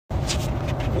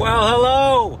Well,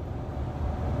 hello.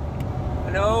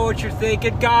 I know what you're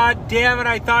thinking. God damn it,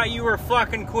 I thought you were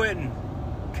fucking quitting.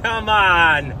 Come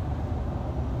on.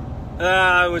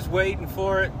 I was waiting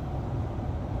for it.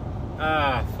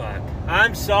 Ah, fuck.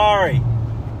 I'm sorry.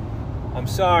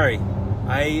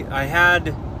 I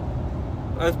had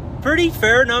a pretty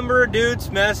fair number of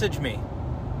dudes message me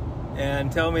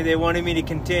and tell me they wanted me to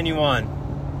continue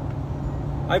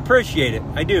on. I appreciate it.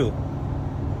 I do.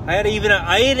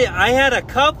 I had a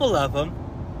couple of them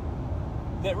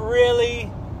that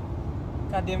really...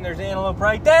 God damn, there's antelope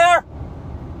right there!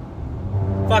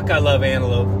 Fuck, I love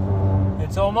antelope.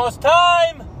 It's almost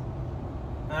time!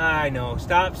 I know,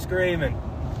 stop screaming.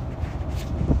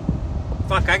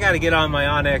 Fuck, I gotta get on my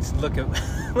Onyx and look at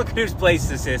whose place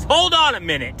this is. Hold on a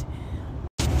minute!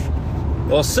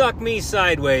 Well, suck me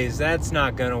sideways. That's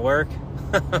not gonna work.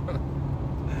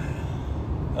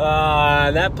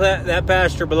 That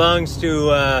pasture belongs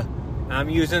to, I'm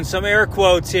using some air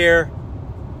quotes here,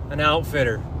 an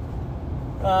outfitter.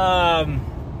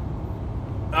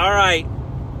 Alright.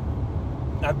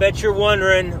 I bet you're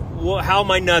wondering how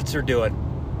my nuts are doing.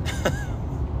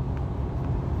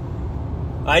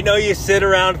 I know you sit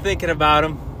around thinking about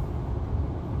them.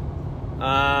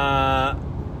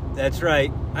 That's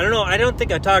right. I don't know. I don't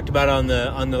think I talked about it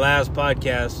on the last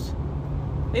podcast.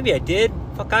 Maybe I did.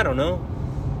 Fuck, I don't know.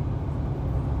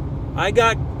 I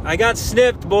got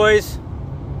snipped, boys.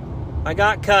 I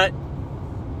got cut.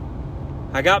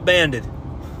 I got banded.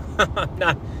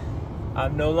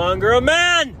 I'm no longer a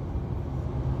man.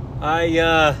 I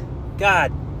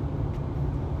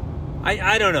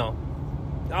don't know.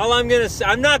 All I'm gonna say,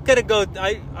 I'm not gonna go.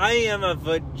 I am a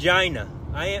vagina.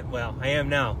 I am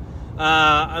now.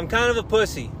 I'm kind of a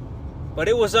pussy, but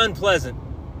it was unpleasant,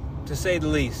 to say the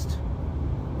least.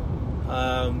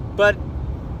 But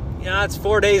yeah, it's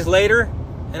 4 days later,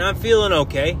 and I'm feeling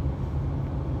okay.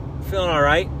 Feeling all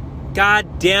right.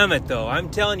 God damn it, though. I'm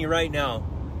telling you right now,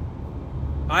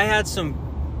 I had some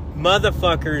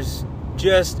motherfuckers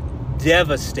just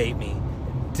devastate me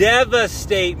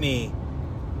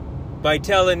by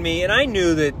telling me, and I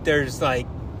knew that there's like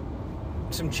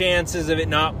some chances of it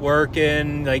not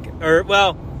working, I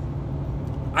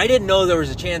didn't know there was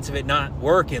a chance of it not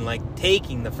working, like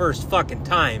taking the first fucking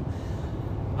time.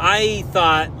 I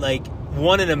thought like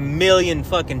 1 in a million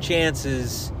fucking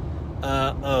chances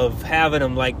of having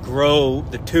them like grow,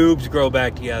 the tubes grow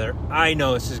back together. I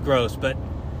know this is gross, but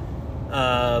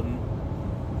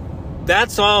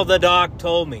that's all the doc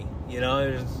told me. You know,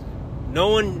 there's no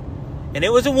one, and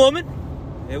it was a woman.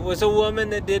 It was a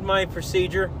woman that did my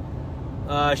procedure.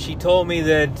 She told me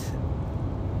that,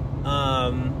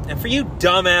 and for you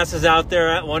dumbasses out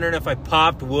there wondering if I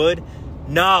popped wood,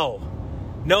 no,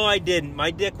 I didn't. My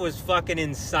dick was fucking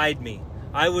inside me.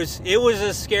 It was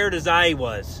as scared as I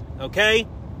was, okay?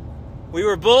 We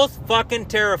were both fucking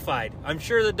terrified. I'm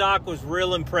sure the doc was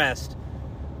real impressed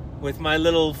with my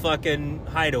little fucking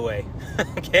hideaway,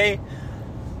 okay?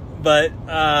 But,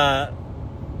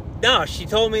 no, she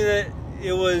told me that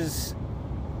it was,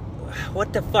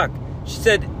 what the fuck? She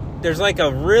said there's like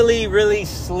a really, really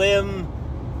slim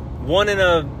 1 in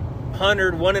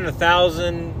 100, 1 in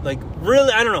 1,000, like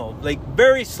really, I don't know, like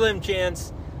very slim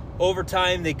chance over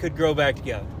time they could grow back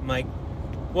together. I'm like,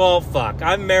 well, fuck,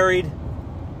 I'm married.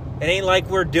 It ain't like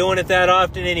we're doing it that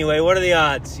often anyway. What are the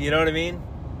odds? You know what I mean?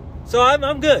 So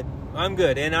I'm good. I'm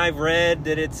good. And I've read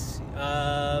that it's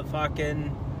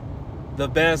fucking the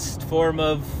best form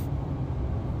of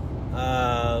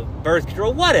birth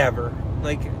control, whatever.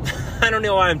 Like, I don't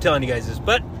know why I'm telling you guys this,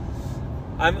 but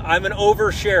I'm an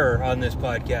oversharer on this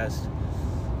podcast.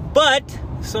 But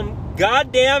some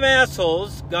goddamn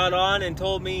assholes got on and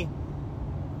told me,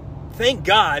 thank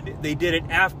God they did it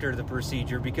after the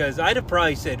procedure, because I'd have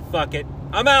probably said, fuck it,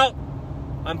 I'm out.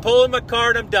 I'm pulling my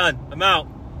card, I'm done. I'm out.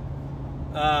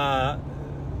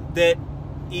 That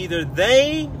either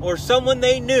they or someone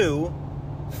they knew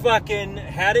fucking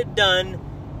had it done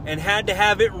and had to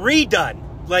have it redone.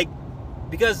 Like,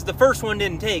 because the first one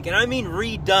didn't take. And I mean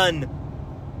redone,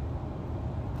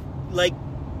 like,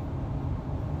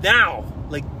 now.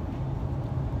 Like,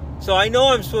 so I know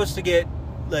I'm supposed to get,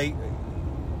 like,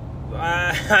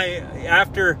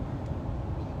 after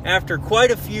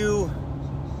quite a few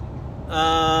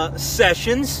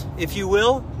sessions, if you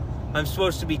will, I'm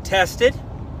supposed to be tested.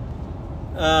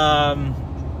 You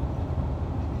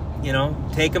know,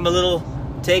 take them a little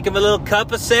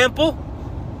cup of sample.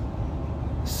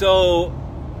 So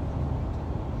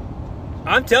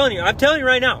I'm telling you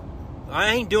right now,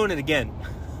 I ain't doing it again.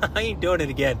 I ain't doing it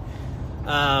again.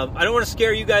 I don't want to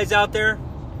scare you guys out there.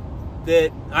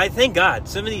 That I thank God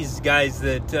some of these guys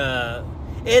that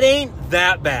it ain't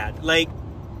that bad. Like,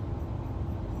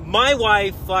 my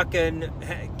wife fucking,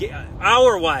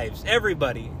 our wives,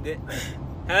 everybody that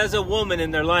has a woman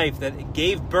in their life that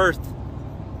gave birth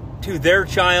to their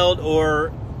child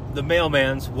or the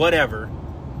mailman's, whatever.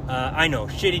 I know,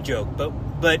 shitty joke,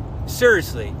 but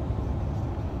seriously,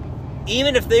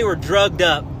 even if they were drugged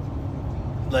up,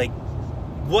 like,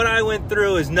 what I went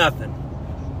through is nothing.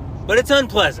 But it's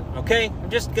unpleasant, okay?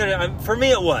 For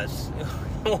me it was.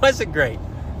 It wasn't great.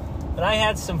 But I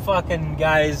had some fucking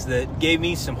guys that gave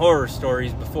me some horror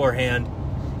stories beforehand.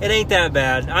 It ain't that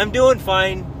bad. I'm doing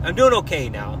fine. I'm doing okay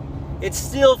now. It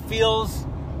still feels,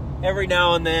 every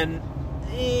now and then,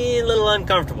 a little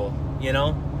uncomfortable, you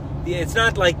know? It's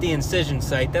not like the incision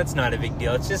site. That's not a big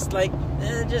deal. It's just like,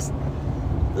 just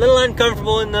a little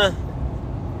uncomfortable in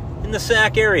the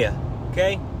sack area,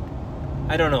 okay?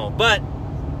 I don't know. But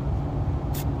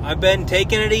I've been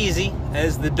taking it easy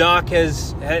as the doc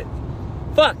has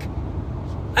fuck.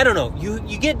 I don't know.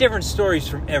 You get different stories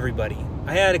from everybody.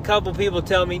 I had a couple people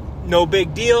tell me, no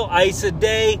big deal, ice a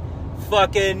day,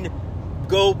 fucking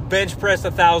go bench press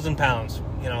 1,000 pounds.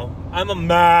 You know, I'm a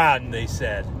man, they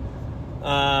said.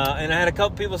 And I had a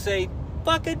couple people say,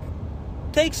 fuck it,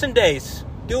 take some days.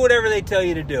 Do whatever they tell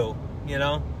you to do, you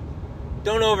know?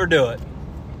 Don't overdo it.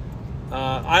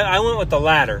 I went with the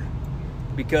latter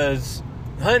because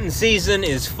hunting season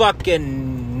is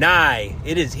fucking nigh.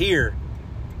 It is here.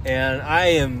 And I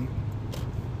am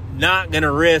not going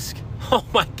to risk, oh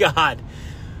my God,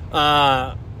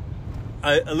 a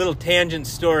little tangent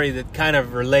story that kind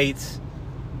of relates.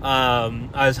 I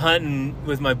was hunting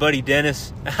with my buddy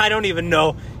Dennis. I don't even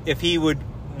know if he would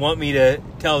want me to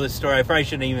tell this story. I probably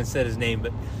shouldn't have even said his name,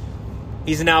 but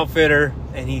he's an outfitter,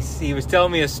 and he was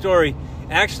telling me a story.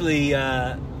 Actually,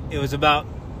 it was about,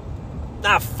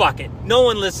 fuck it. No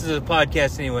one listens to the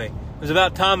podcast anyway. It was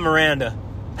about Tom Miranda.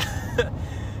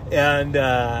 And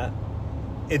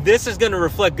this is going to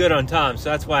reflect good on Tom, so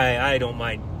that's why I don't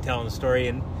mind telling the story.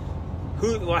 And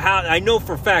I know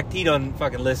for a fact he doesn't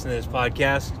fucking listen to this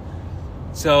podcast.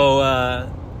 So,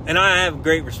 and I have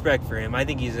great respect for him. I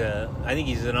think he's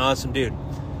an awesome dude.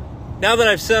 Now that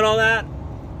I've said all that,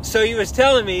 so he was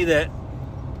telling me that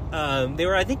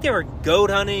I think they were goat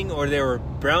hunting or they were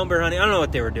brown bear hunting. I don't know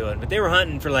what they were doing, but they were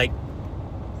hunting for like,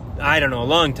 I don't know, a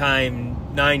long time,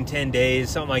 9-10 days,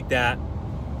 something like that.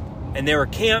 And they were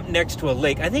camped next to a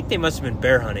lake. I think they must have been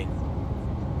bear hunting.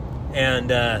 And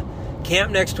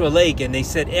camped next to a lake. And they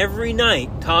said every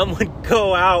night Tom would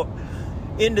go out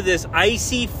into this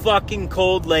icy fucking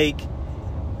cold lake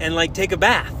and like take a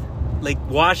bath. Like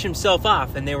wash himself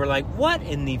off. And they were like, what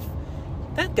in the...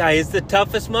 That guy is the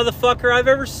toughest motherfucker I've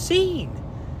ever seen.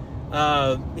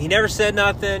 He never said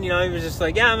nothing. You know, he was just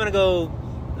like, yeah, I'm gonna go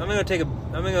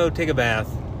take a bath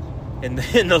in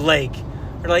the lake.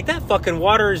 They're like, that fucking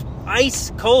water is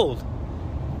ice cold.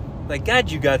 Like,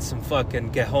 God, you got some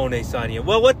fucking cojones on you.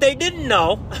 Well, what they didn't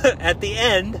know at the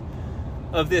end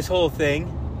of this whole thing,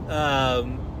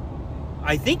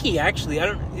 I think he actually,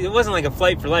 it wasn't like a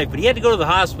flight for life, but he had to go to the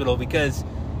hospital because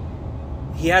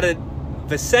he had a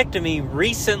vasectomy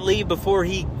recently before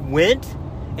he went,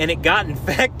 and it got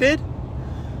infected.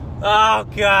 Oh,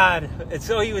 God. And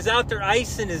so he was out there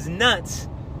icing his nuts.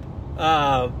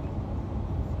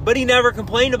 But he never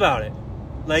complained about it.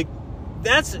 Like,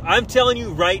 I'm telling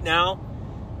you right now,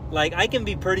 like, I can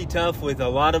be pretty tough with a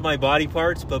lot of my body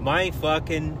parts, but my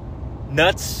fucking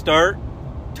nuts start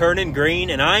turning green,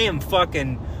 and I am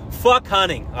fucking fuck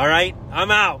hunting, all right?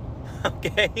 I'm out,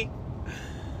 okay?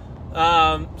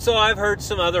 So I've heard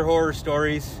some other horror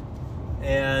stories,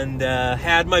 and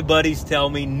had my buddies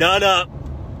tell me, nut up,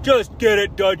 just get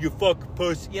it done, you fucking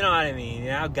pussy. You know what I mean?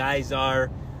 How guys are.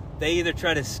 They either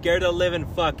try to scare the living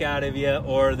fuck out of you,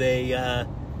 or they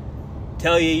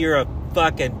tell you you're a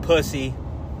fucking pussy,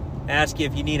 ask you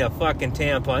if you need a fucking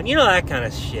tampon, you know, that kind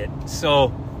of shit.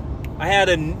 So I had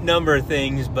a number of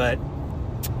things, but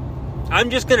I'm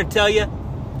just going to tell you,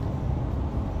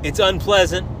 it's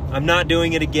unpleasant. I'm not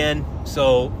doing it again.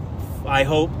 So I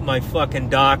hope my fucking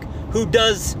doc,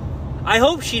 I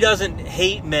hope she doesn't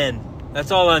hate men.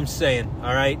 That's all I'm saying,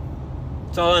 all right?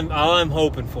 That's all I'm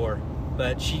hoping for.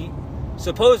 But she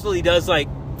supposedly does like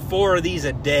 4 of these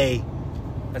a day.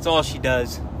 That's all she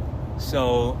does.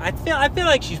 So I feel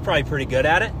like she's probably pretty good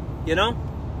at it, you know?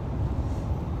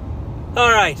 All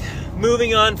right,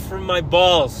 moving on from my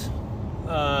balls.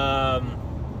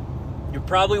 You're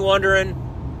probably wondering,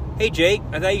 hey Jake,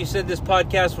 I thought you said this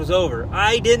podcast was over.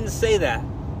 I didn't say that.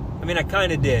 I mean, I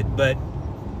kind of did, but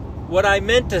what I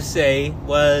meant to say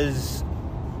was,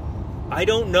 I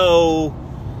don't know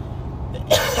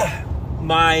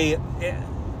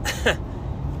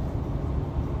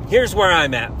here's where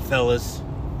I'm at, fellas.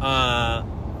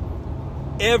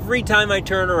 every time I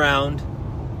turn around,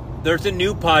 there's a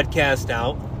new podcast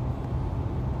out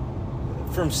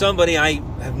from somebody I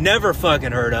have never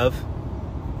fucking heard of.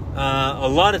 A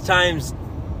lot of times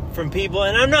from people,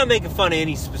 and I'm not making fun of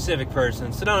any specific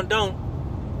person, so don't.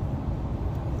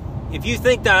 If you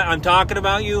think that I'm talking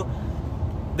about you,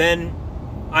 then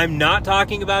I'm not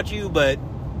talking about you, but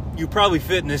you probably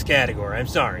fit in this category. I'm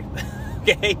sorry.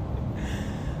 Okay?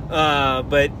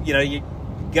 But, you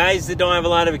guys that don't have a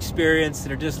lot of experience,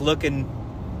 that are just looking,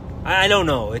 I don't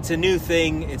know. It's a new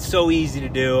thing. It's so easy to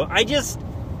do.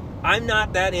 I'm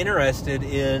not that interested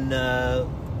in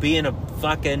being a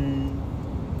fucking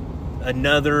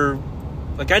another,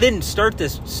 like, I didn't start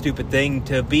this stupid thing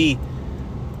to be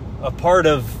a part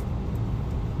of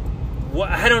what,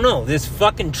 I don't know, this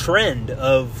fucking trend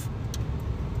of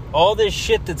all this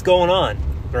shit that's going on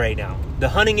right now. The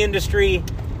hunting industry,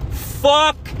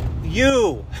 fuck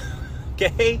you.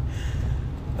 Okay?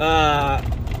 God,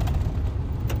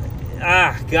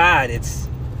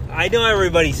 I know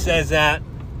everybody says that.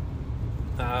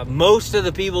 Most of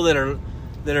the people that are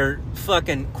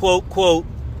fucking quote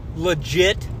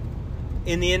legit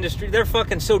in the industry, they're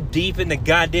fucking so deep in the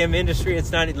goddamn industry,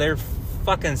 it's not, they're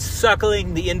fucking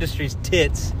suckling the industry's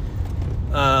tits.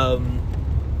 But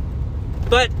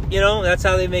that's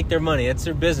how they make their money. It's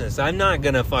their business. I'm not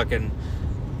gonna fucking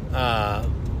I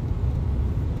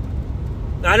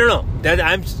don't know.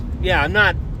 I'm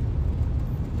not,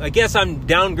 I guess I'm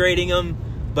downgrading them,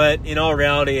 but in all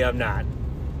reality I'm not.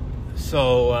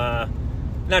 So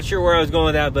not sure where I was going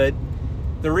with that, but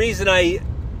the reason I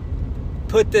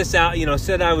put this out,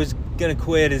 said I was gonna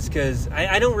quit, is because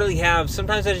I don't really have,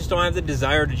 sometimes I just don't have the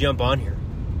desire to jump on here,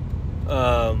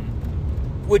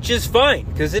 which is fine,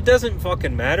 because it doesn't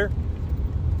fucking matter.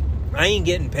 I ain't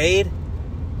getting paid,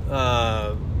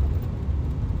 but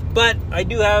I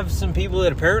do have some people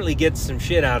that apparently get some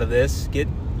shit out of this, get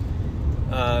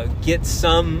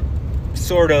some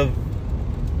sort of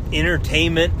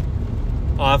entertainment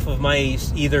off of my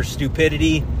either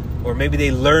stupidity, or maybe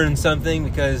they learned something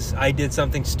because I did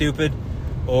something stupid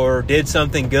or did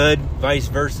something good, vice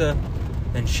versa,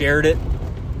 and shared it.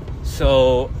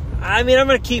 So, I'm going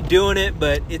to keep doing it,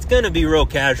 but it's going to be real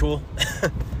casual.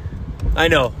 I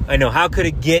know. How could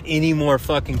it get any more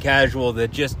fucking casual than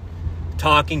just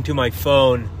talking to my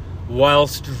phone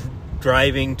whilst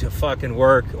driving to fucking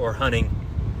work or hunting?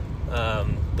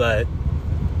 But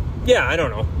yeah, I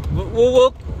don't know.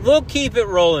 We'll keep it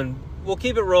rolling. We'll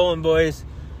keep it rolling, boys.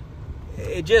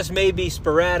 It just may be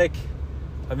sporadic.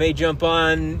 I may jump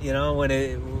on,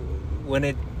 when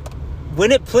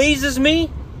it pleases me,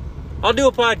 I'll do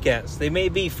a podcast. They may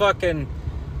be fucking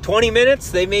 20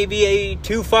 minutes. They may be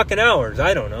 2 fucking hours.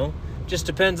 I don't know. Just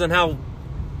depends on how.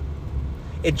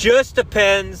 It just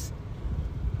depends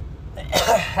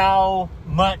how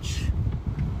much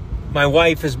my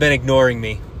wife has been ignoring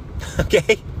me.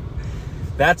 Okay?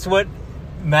 That's what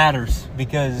matters,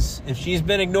 because if she's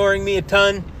been ignoring me a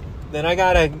ton, then I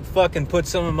gotta fucking put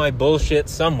some of my bullshit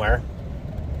somewhere,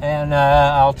 and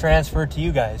I'll transfer it to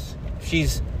you guys. If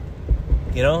she's,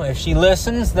 if she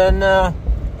listens, then I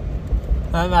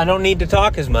don't need to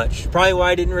talk as much. Probably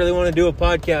why I didn't really want to do a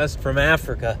podcast from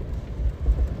Africa.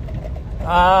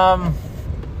 All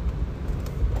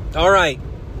right.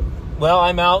 Well,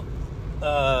 I'm out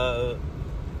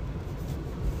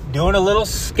doing a little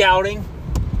scouting.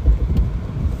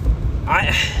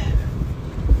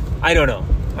 I don't know.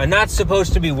 I'm not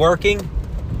supposed to be working.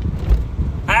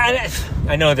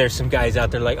 I know there's some guys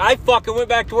out there like, I fucking went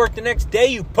back to work the next day,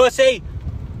 you pussy.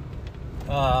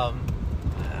 I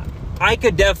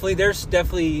could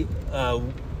definitely,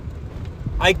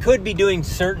 I could be doing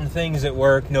certain things at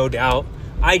work, no doubt.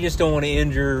 I just don't want to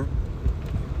injure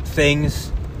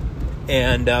things.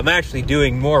 And I'm actually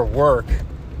doing more work.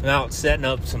 I'm out setting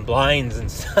up some blinds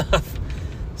and stuff.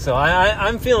 So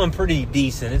I'm feeling pretty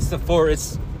decent. It's the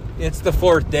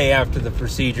fourth day after the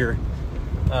procedure.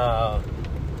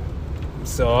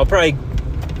 So I'll probably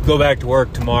go back to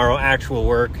work tomorrow, actual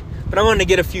work. But I wanted to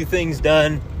get a few things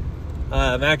done.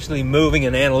 I'm actually moving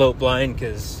an antelope blind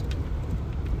because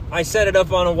I set it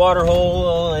up on a water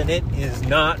hole and it is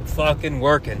not fucking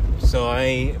working. So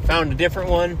I found a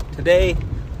different one today.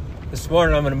 This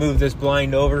morning I'm going to move this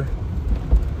blind over.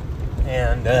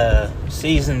 And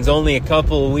season's only a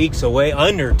couple of weeks away,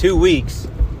 under 2 weeks.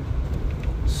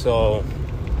 So,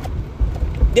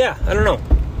 yeah, I don't know.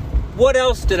 What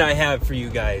else did I have for you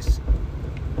guys?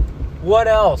 What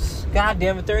else? God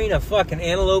damn it, there ain't a fucking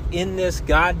antelope in this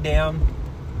goddamn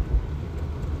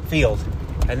field.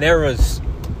 And there was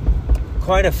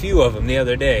quite a few of them the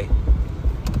other day.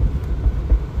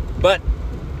 But,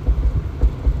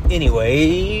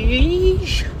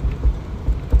 anyways,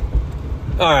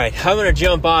 Alright, I'm going to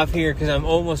jump off here because I'm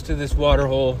almost to this water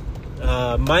hole.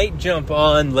 Might jump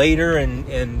on later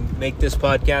and make this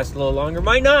podcast a little longer.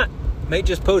 Might not. Might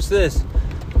just post this.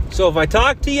 So if I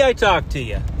talk to you, I talk to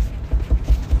you.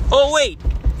 Oh, wait.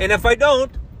 And if I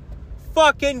don't,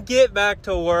 fucking get back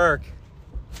to work.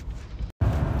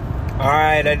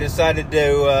 Alright, I decided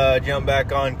to jump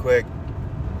back on quick.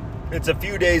 It's a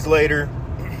few days later.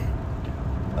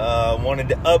 Wanted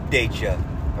to update you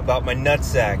about my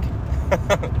nutsack.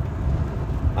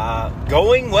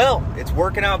 Going well. It's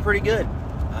working out pretty good.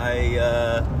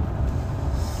 I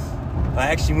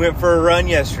actually went for a run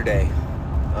yesterday.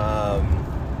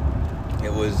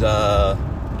 It was a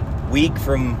week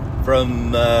from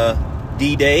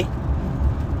D-Day,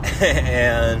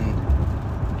 and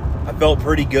I felt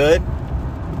pretty good.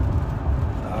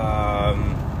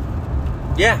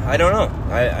 Yeah, I don't know.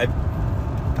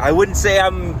 I wouldn't say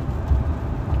I'm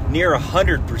near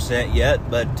 100%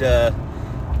 yet, but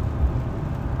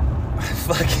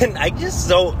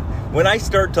when I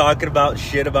start talking about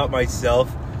shit about myself,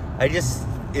 I just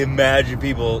imagine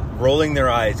people rolling their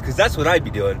eyes, because that's what I'd be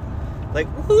doing. Like,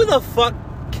 who the fuck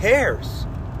cares?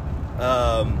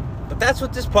 But that's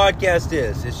what this podcast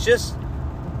is. It's just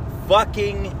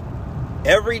fucking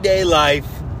everyday life,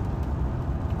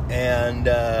 and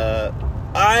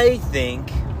I think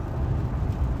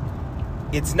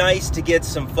it's nice to get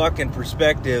some fucking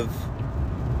perspective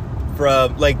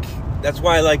from, like, that's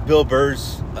why I like Bill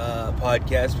Burr's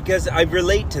podcast, because I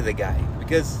relate to the guy.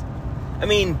 Because, I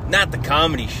mean, not the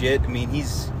comedy shit. I mean, he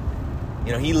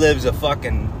lives a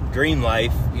fucking dream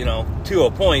life, to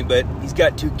a point, but he's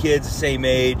got 2 kids the same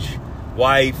age,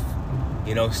 wife,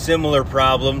 similar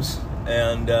problems,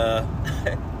 and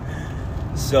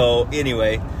so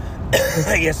anyway,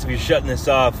 I guess if you're shutting this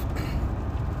off,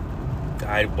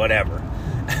 whatever.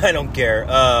 I don't care.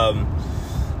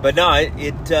 But no,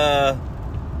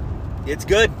 it's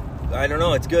good. I don't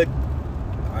know, it's good.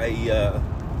 I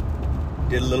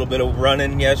did a little bit of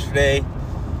running yesterday,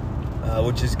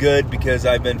 which is good because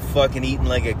I've been fucking eating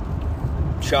like a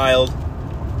child.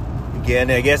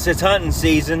 Again, I guess it's hunting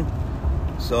season,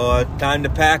 so time to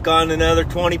pack on another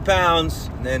 20 pounds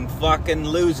and then fucking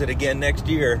lose it again next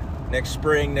year, next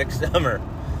spring, next summer.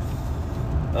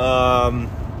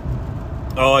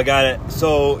 Oh, I got it.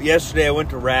 So yesterday I went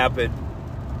to Rapid,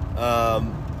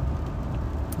 and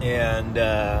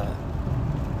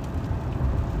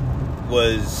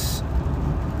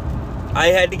I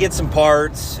had to get some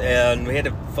parts, and we had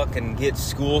to fucking get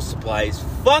school supplies.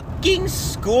 Fucking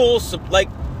school like,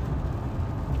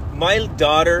 my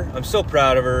daughter, I'm so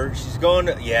proud of her. She's going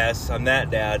to, yes, I'm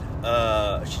that dad.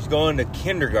 She's going to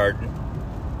kindergarten,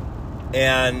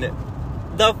 and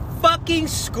the fucking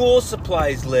school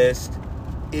supplies list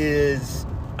is,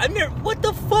 what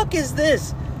the fuck is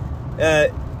this?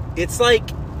 It's like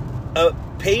a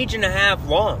page and a half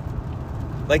long.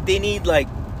 Like, they need, like,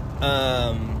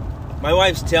 my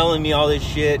wife's telling me all this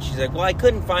shit. She's like, well, I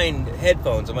couldn't find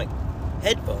headphones. I'm like,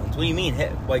 headphones? What do you mean?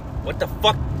 Like, what the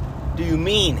fuck do you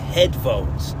mean,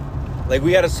 headphones? Like,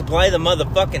 we gotta supply the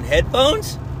motherfucking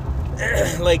headphones?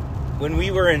 Like, when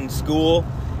we were in school,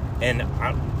 and,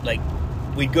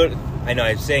 we'd go to, I know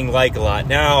I'm saying like a lot.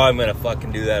 Now I'm gonna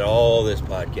fucking do that all this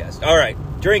podcast. Alright,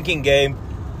 drinking game.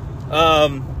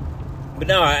 But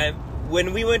no,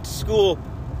 when we went to school,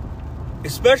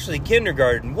 especially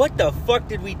kindergarten, what the fuck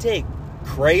did we take?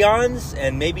 Crayons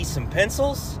and maybe some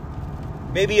pencils?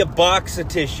 Maybe a box of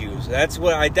tissues. That's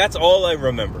all I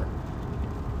remember.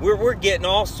 We're getting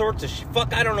all sorts of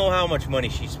fuck, I don't know how much money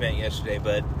she spent yesterday,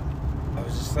 but I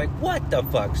was just like, what the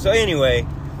fuck? So anyway,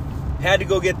 had to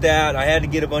go get that. I had to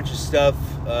get a bunch of stuff,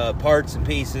 parts and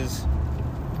pieces.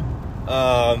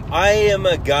 I am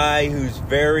a guy who's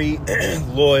very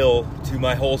loyal to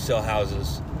my wholesale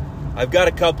houses. I've got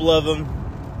a couple of them,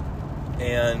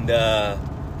 and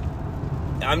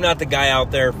I'm not the guy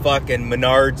out there fucking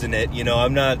Menards in it,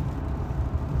 I'm not,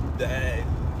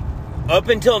 up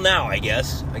until now, I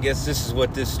guess this is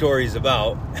what this story is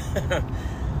about.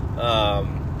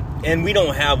 And we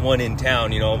don't have one in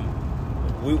town,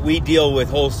 we deal with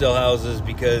wholesale houses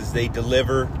because they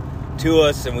deliver to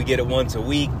us and we get it once a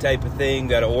week type of thing.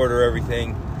 Got to order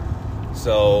everything.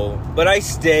 So, but I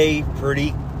stay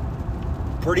pretty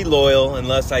loyal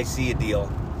unless I see a deal.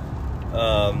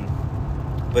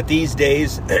 But these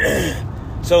days,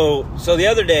 so the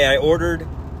other day I ordered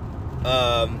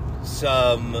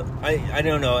some, I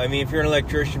don't know. I mean, if you're an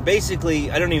electrician,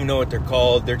 basically, I don't even know what they're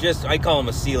called. They're just, I call them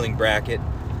a ceiling bracket.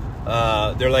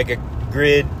 They're like a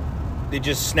grid. They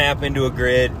just snap into a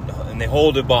grid and they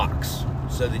hold a box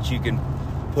so that you can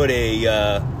put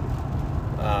a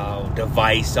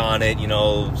device on it,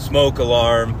 smoke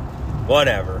alarm,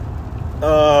 Whatever.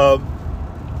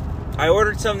 I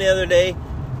ordered some the other day.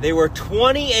 They were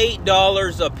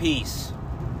 $28 a piece.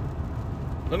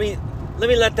 Let me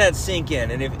let that sink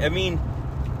in. And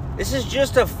this is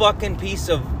just a fucking piece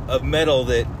of metal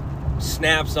that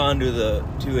snaps onto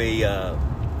a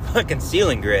fucking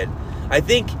ceiling grid. I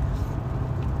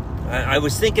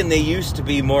was thinking they used to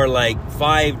be more like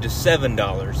 $5 to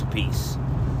 $7 a piece.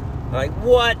 Like,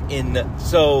 what in the...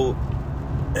 So,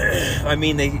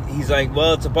 he's like,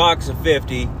 well, it's a box of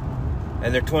 50,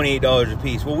 and they're $28 a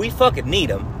piece. Well, we fucking need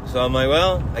them. So I'm like,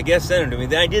 well, I guess send them to me.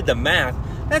 Then I did the math.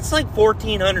 That's like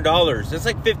 $1,400. That's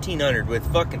like $1,500 with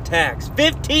fucking tax.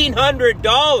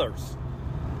 $1,500!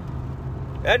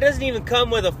 That doesn't even come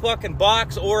with a fucking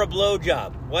box or a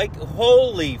blowjob. Like,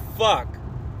 holy fuck.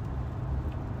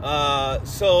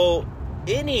 So,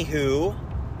 anywho,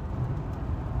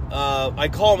 I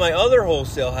call my other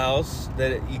wholesale house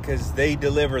because they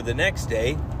deliver the next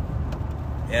day,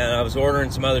 and I was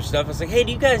ordering some other stuff. I was like, hey,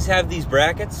 do you guys have these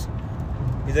brackets?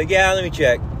 He's like, yeah, let me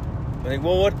check. I'm like,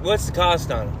 well, what's the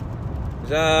cost on them?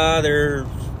 They're,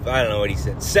 I don't know what he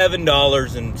said,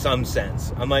 $7 and some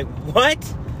cents. I'm like,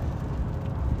 what?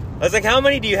 I was like, how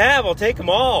many do you have? I'll take them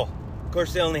all. Of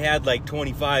course, they only had like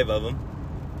 25 of them.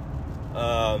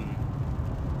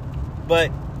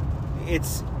 But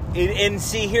and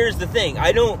see, here's the thing.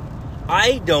 I don't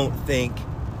think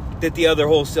that the other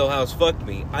wholesale house fucked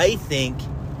me. I think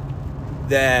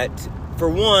that, for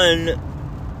one,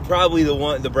 probably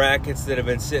the brackets that have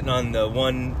been sitting on the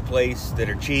one place that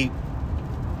are cheap,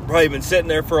 probably been sitting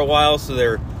there for a while, so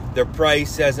their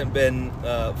price hasn't been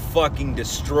fucking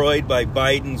destroyed by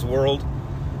Biden's world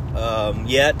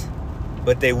yet.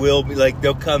 But they will be, like,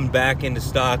 they'll come back into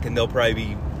stock, and they'll probably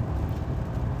be,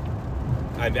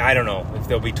 I don't know if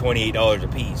they'll be $28 a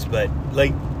piece, but,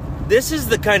 like, this is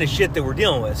the kind of shit that we're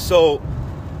dealing with. So,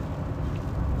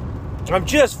 I'm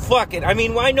just fucking,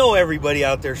 I know everybody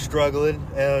out there struggling,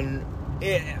 and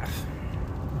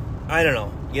I don't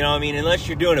know. You know what I mean? Unless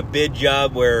you're doing a bid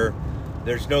job where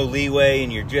there's no leeway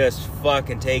and you're just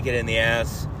fucking taking it in the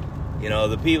ass. You know,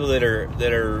 the people that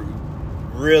are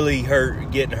really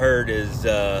getting hurt is,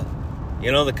 the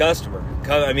customer.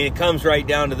 It comes right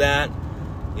down to that.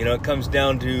 You know, it comes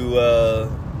down to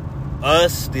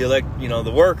us,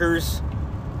 the workers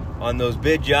on those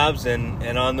bid jobs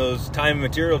and on those time and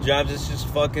material jobs. It's just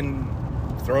fucking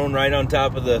thrown right on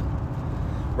top of the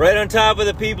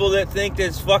people that think that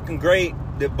it's fucking great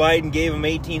that Biden gave them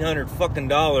 $1,800 fucking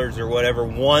dollars or whatever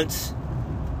once.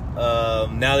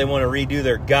 Now they want to redo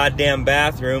their goddamn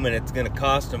bathroom, and it's going to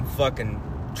cost them fucking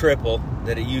triple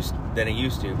than it used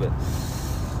to. But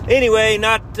anyway,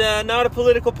 not a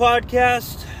political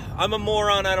podcast. I'm a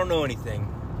moron. I don't know anything.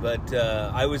 But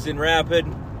I was in Rapid,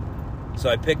 so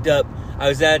I picked up. I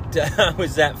was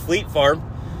at Fleet Farm.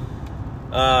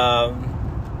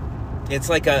 It's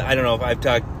like I don't know if I've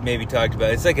talked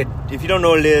about it. It's like if you don't know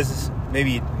what it is,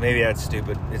 maybe that's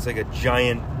stupid. It's like a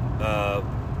giant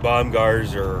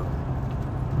Baumgars or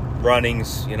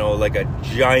Runnings, like a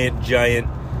giant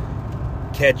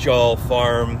catch-all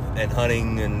farm and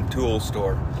hunting and tool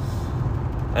store.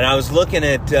 And I was looking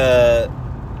at the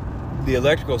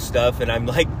electrical stuff, and I'm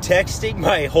like texting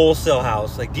my wholesale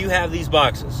house, like, do you have these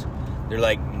boxes? They're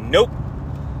like, nope.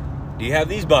 Do you have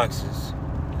these boxes?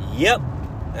 Yep.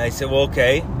 And I said, well,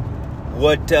 okay.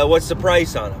 What's the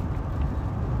price on them?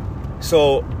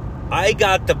 So I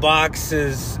got the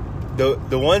boxes, the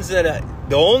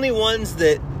only ones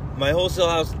that my wholesale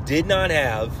house did not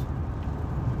have.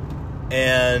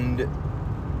 And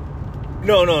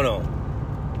no.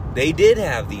 They did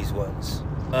have these ones.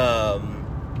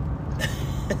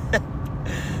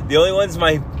 The only ones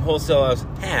my wholesale house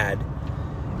had,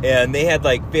 and they had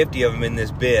like 50 of them in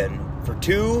this bin for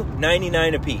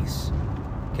 $2.99 a piece.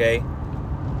 Okay?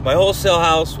 My wholesale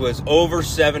house was over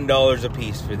 $7 a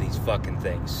piece for these fucking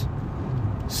things.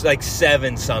 It's like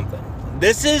 7 something.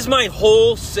 This is my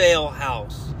wholesale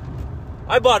house.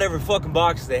 I bought every fucking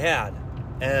box they had.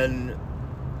 And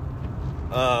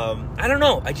I don't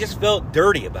know. I just felt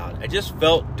dirty about it. I just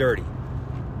felt dirty.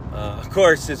 Of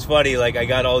course, it's funny. Like, I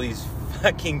got all these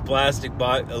fucking plastic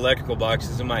electrical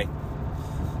boxes in my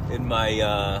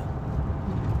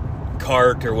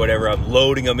cart or whatever. I'm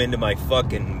loading them into my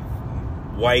fucking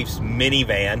wife's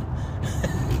minivan.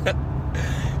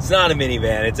 It's not a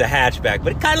minivan. It's a hatchback,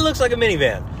 but it kind of looks like a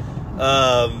minivan.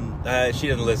 She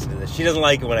doesn't listen to this. She doesn't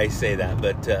like it when I say that,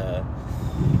 but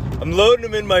I'm loading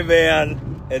them in my van.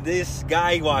 And this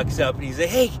guy walks up and he's like,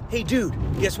 hey, dude,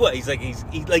 guess what? He's like,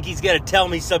 he's got to tell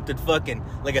me something fucking,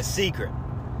 like a secret.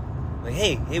 I'm like,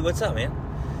 hey, what's up, man?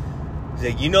 He's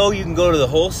like, you can go to the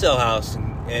wholesale house,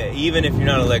 and, even if you're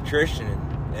not an electrician,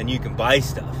 and you can buy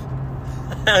stuff.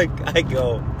 I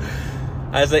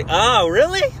was like, oh,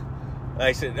 really?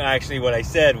 I said, actually, what I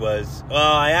said was,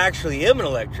 well, I actually am an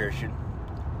electrician.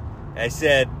 I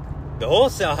said, the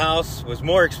wholesale house was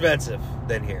more expensive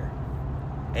than here.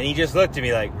 And he just looked at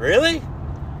me like, really?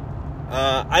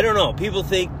 I don't know. People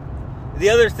think, the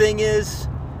other thing is,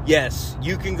 yes,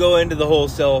 you can go into the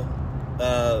wholesale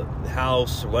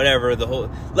house or whatever,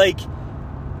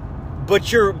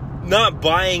 but you're not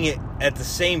buying it at the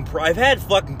same price. I've had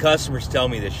fucking customers tell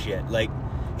me this shit. Like,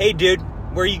 hey, dude,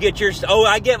 where you get your stuff? Oh,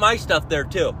 I get my stuff there,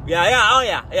 too.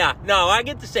 Yeah. No, I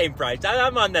get the same price.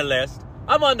 I'm on the list.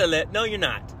 No, you're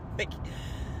not. Like,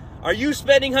 are you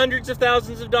spending hundreds of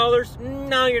thousands of dollars?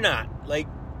 No, you're not. Like,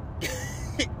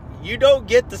 you don't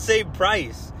get the same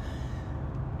price.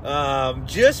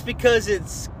 Just because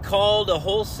it's called a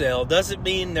wholesale doesn't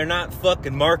mean they're not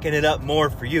fucking marking it up more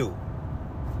for you.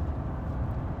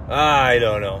 I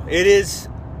don't know. It is,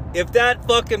 if that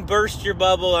fucking burst your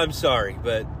bubble, I'm sorry,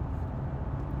 but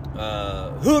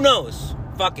who knows?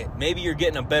 Fuck it. Maybe you're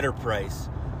getting a better price.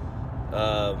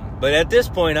 But at this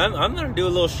point, I'm gonna do a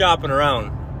little shopping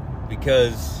around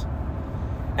because,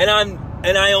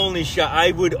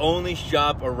 I would only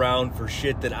shop around for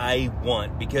shit that I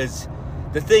want, because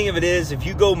the thing of it is, if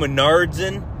you go Menards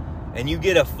and you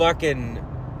get a fucking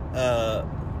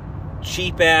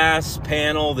cheap ass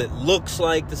panel that looks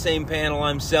like the same panel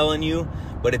I'm selling you,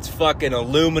 but it's fucking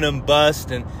aluminum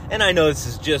bust, and I know this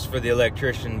is just for the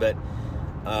electrician, but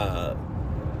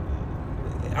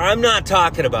I'm not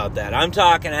talking about that. I'm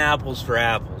talking apples for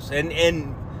apples.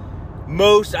 And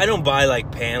most, I don't buy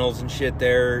like panels and shit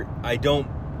there.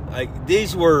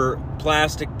 These were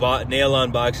plastic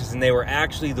nail-on boxes, and they were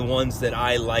actually the ones that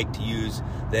I like to use,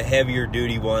 the heavier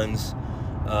duty ones.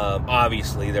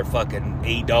 Obviously, they're fucking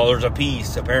 $8 a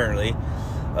piece, apparently.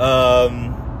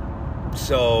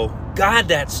 So, God,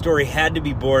 that story had to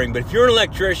be boring. But if you're an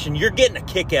electrician, you're getting a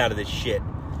kick out of this shit.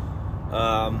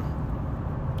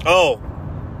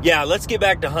 Yeah, let's get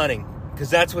back to hunting, because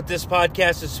that's what this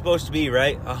podcast is supposed to be,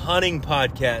 right? A hunting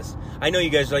podcast. I know you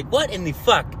guys are like, what in the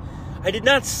fuck? I did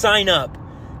not sign up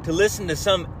to listen to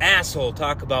some asshole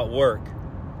talk about work.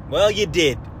 Well, you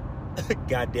did.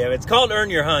 God damn it. It's called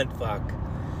Earn Your Hunt, fuck.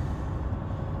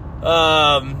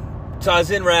 So I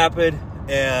was in Rapid,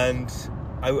 and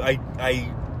I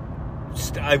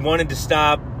wanted to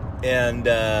stop and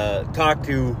talk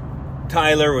to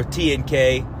Tyler with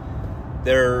T&K.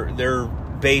 They're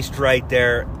based right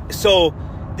there. So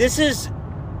this is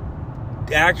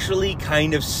actually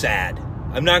kind of sad.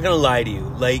 I'm not gonna lie to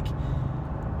you. Like,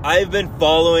 I've been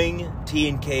following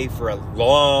T&K for a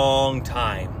long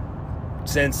time,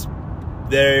 since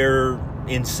their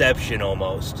inception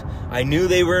almost. I knew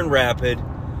they were in Rapid.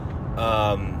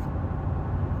 I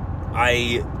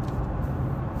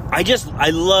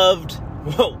loved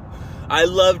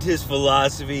his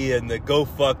philosophy and the go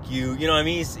fuck you. You know what I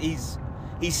mean?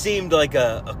 He seemed like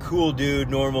a cool dude,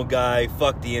 normal guy,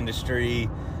 fuck the industry,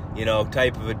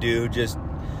 type of a dude.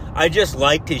 I just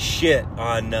liked his shit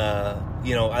on,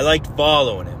 I liked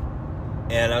following him.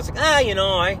 And I was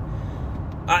like,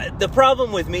 the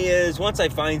problem with me is, once I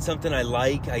find something I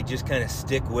like, I just kind of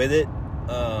stick with it.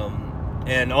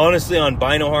 And honestly, on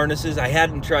Bino harnesses, I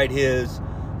hadn't tried his,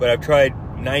 but I've tried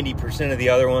 90% of the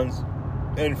other ones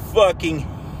and fucking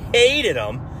hated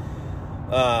them.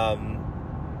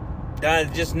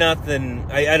 Just nothing,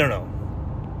 I don't know.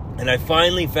 And I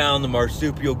finally found the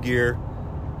marsupial gear,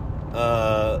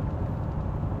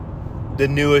 the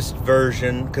newest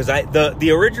version, because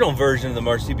the original version of the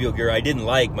marsupial gear I didn't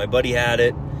like. My buddy had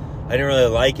it. I didn't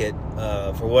really like it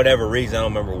for whatever reason. I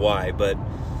don't remember why, but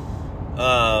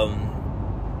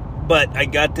I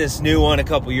got this new one a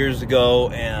couple years ago,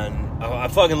 and I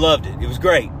fucking loved it. It was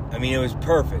great. I mean, it was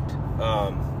perfect.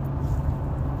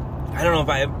 I don't know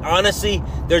if honestly,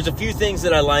 there's a few things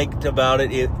that I liked about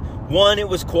it. One, it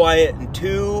was quiet, and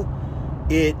two,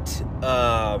 the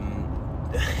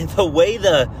way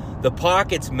the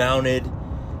pockets mounted,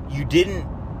 you didn't,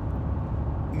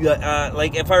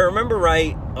 like, if I remember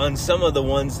right, on some of the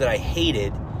ones that I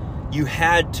hated, you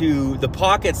had to, the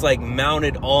pockets, like,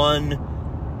 mounted on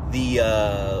the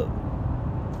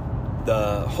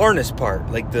harness part,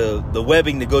 like the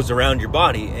webbing that goes around your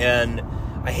body, and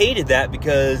I hated that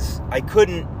because I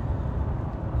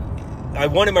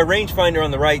wanted my rangefinder on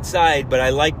the right side, but I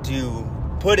like to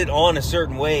put it on a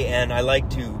certain way, and I like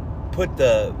to put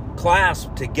the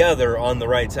clasp together on the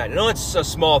right side. I know it's a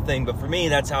small thing, but for me,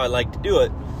 that's how I like to do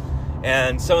it.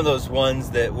 And some of those ones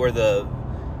that were the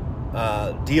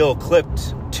deal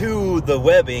clipped to the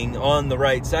webbing on the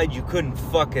right side, you couldn't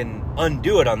fucking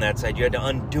undo it on that side. You had to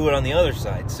undo it on the other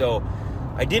side. So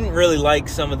I didn't really like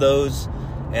some of those,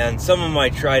 and some of them I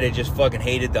tried. I just fucking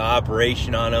hated the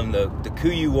operation on them. The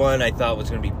Kuiu one I thought was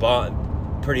going to be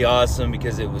pretty awesome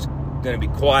because it was going to be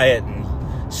quiet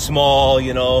and small,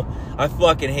 you know. I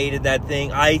fucking hated that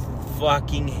thing. I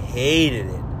fucking hated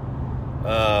it.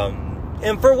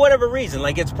 And for whatever reason,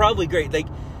 like, it's probably great. Like,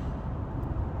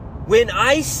 when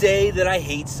I say that I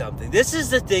hate something, this is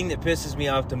the thing that pisses me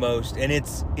off the most, and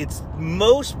it's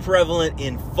most prevalent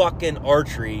in fucking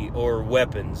archery or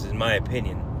weapons, in my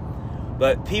opinion.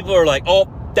 But people are like, oh,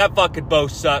 that fucking bow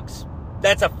sucks.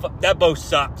 That bow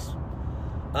sucks.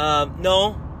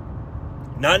 No,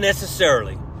 not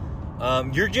necessarily.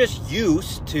 You're just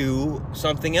used to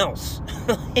something else.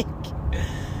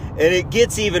 And it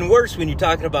gets even worse when you're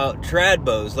talking about trad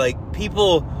bows. Like,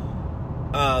 people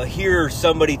hear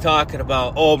somebody talking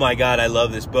about, oh my God, I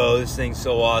love this bow. This thing's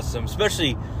so awesome.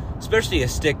 Especially a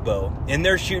stick bow. And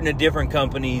they're shooting a different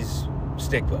company's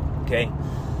stick bow, okay?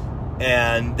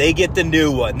 And they get the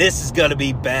new one. This is gonna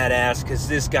be badass because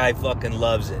this guy fucking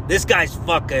loves it. This guy's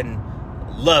fucking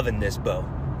loving this bow.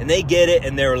 And they get it,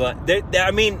 and they're like, I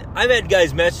mean, I've had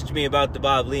guys message me about the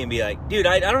Bob Lee and be like, dude,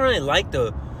 I don't really like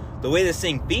the way this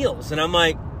thing feels. And I'm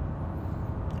like,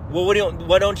 well,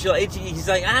 why don't you like? He's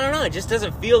like, I don't know, it just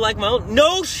doesn't feel like my own.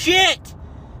 No shit.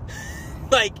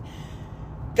 Like,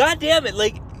 God damn it.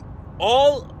 Like,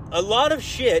 a lot of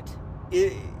shit,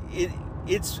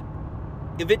 it's,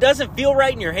 if it doesn't feel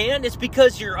right in your hand, it's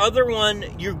because your other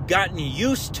one you've gotten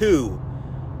used to.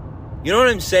 You know what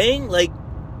I'm saying? Like,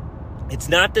 it's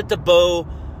not that the bow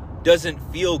doesn't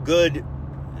feel good,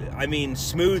 I mean,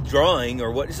 smooth drawing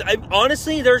or what.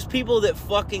 Honestly, there's people that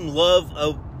fucking love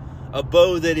a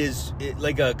bow that is,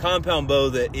 like a compound bow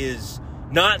that is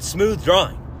not smooth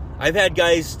drawing. I've had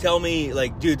guys tell me,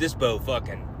 like, dude, this bow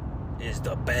fucking is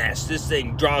the best. This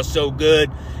thing draws so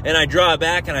good. And I draw it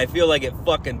back and I feel like it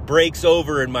fucking breaks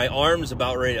over and my arm's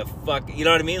about ready to fuck, you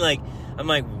know what I mean? Like, I'm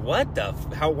like, what the,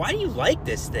 why do you like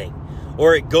this thing?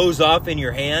 Or it goes off in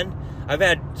your hand. I've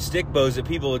had stick bows that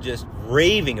people are just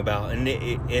raving about,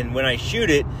 and when I shoot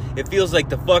it, it feels like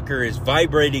the fucker is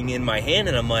vibrating in my hand,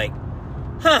 and I'm like,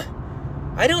 huh,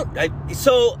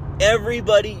 so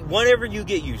everybody, whatever you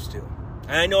get used to.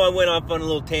 And I know I went off on a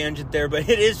little tangent there, but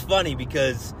it is funny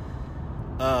because,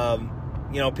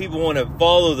 you know, people want to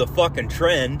follow the fucking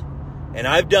trend, and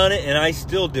I've done it, and I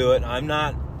still do it. I'm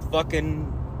not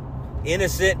fucking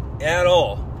innocent at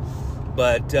all,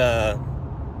 but,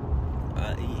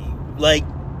 like,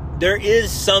 there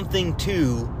is something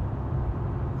to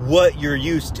what you're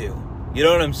used to. You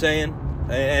know what I'm saying?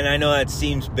 And I know that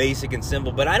seems basic and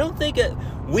simple, but I don't think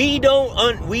we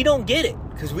don't get it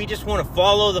because we just want to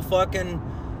follow the fucking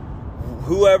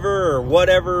whoever or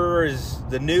whatever is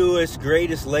the newest,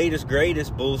 greatest, latest,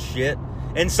 greatest bullshit.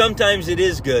 And sometimes it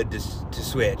is good to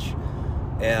switch,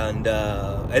 and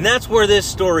that's where this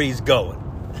story is going.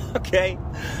 Okay.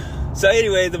 So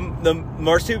anyway, the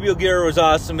marsupial gear was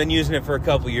awesome. Been using it for a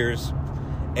couple years.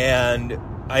 And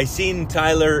I seen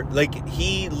Tyler, like,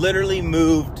 he literally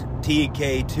moved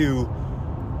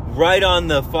TK2 right on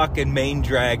the fucking main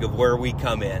drag of where we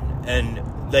come in.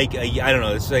 And, like, I don't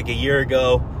know, it's like a year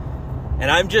ago. And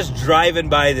I'm just driving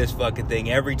by this fucking thing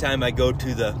every time I go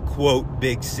to the, quote,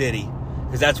 big city.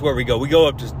 Because that's where we go. We go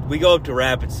up to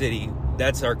Rapid City.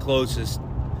 That's our closest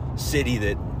city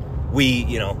that we,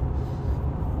 you know,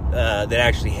 that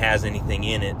actually has anything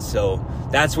in it. So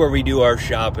that's where we do our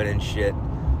shopping and shit.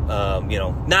 You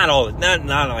know, not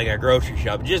like a grocery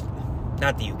shop, just,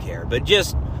 not that you care, but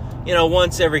just, you know,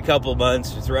 once every couple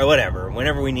months or whatever,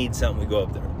 whenever we need something, we go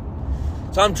up there.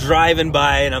 So I'm driving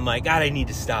by and I'm like, God, I need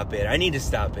to stop in.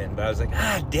 But I was like,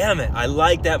 ah, damn it. I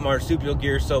like that marsupial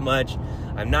gear so much.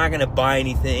 I'm not going to buy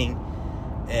anything,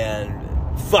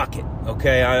 and fuck it.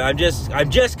 Okay. I'm just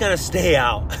going to stay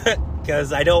out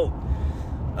because I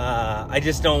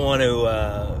just don't want to,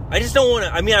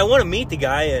 I mean, I want to meet the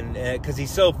guy and, cause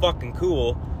he's so fucking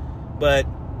cool, but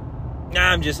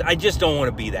I just don't want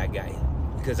to be that guy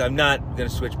because I'm not going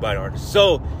to switch bite artists.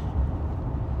 So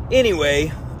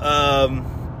anyway,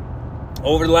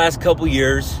 over the last couple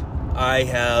years, I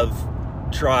have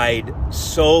tried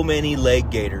so many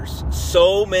leg gaiters,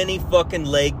 so many fucking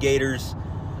leg gaiters.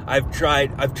 I've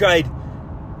had,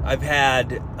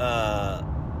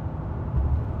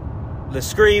 the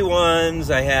Scree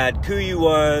ones, I had Kuiu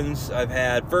ones, I've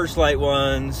had First Light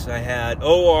ones, I had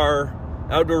OR,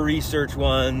 Outdoor Research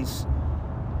ones.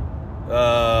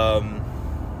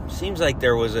 Seems like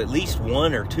there was at least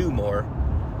one or two more.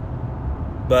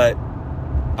 But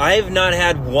I have not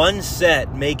had one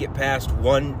set make it past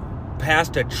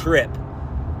a trip.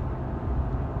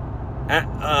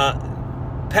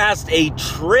 Past a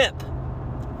trip.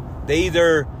 They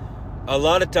either, a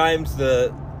lot of times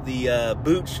the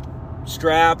boot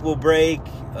strap will break.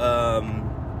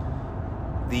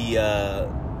 The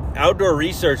outdoor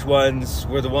research ones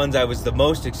were the ones I was the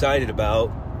most excited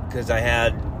about, because I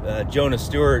had Jonah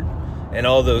Stewart and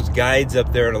all those guides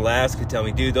up there in Alaska tell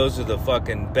me, dude, those are the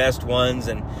fucking best ones.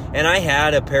 And I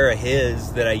had a pair of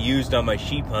his that I used on my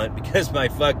sheep hunt because my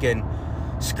fucking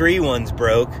Scree ones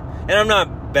broke. And I'm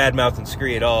not bad-mouthing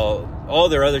Scree at all. All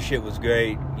their other shit was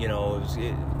great. You know,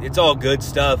 it's all good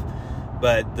stuff.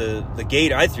 But the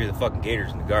gator, I threw the fucking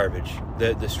gators in the garbage.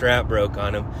 The strap broke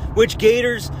on them. Which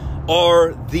gators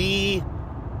are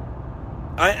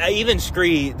I even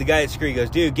Scree, the guy at Scree goes,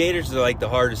 dude, gators are like the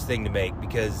hardest thing to make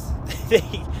because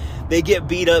they get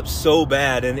beat up so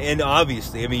bad. And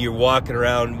obviously, I mean, you're walking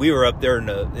around. We were up there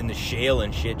in the shale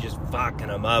and shit, just fucking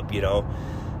them up, you know.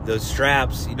 Those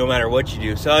straps, no matter what you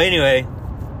do. So anyway,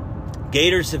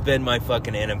 gators have been my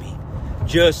fucking enemy.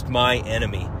 Just my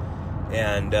enemy.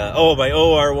 And, my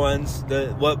OR ones,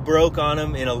 what broke on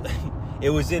them, it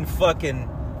was in fucking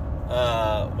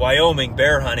Wyoming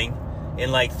bear hunting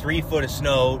in like 3 foot of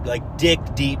snow, like dick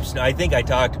deep snow. I think I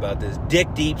talked about this.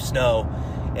 Dick deep snow.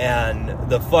 And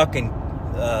the fucking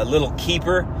little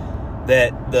keeper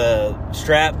that the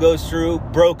strap goes through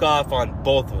broke off on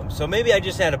both of them. So maybe I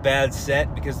just had a bad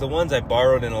set because the ones I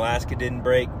borrowed in Alaska didn't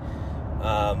break.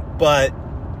 But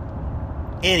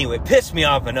anyway, it pissed me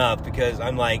off enough because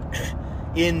I'm like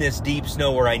in this deep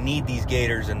snow where I need these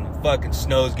gators and fucking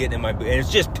snow's getting in my boot. And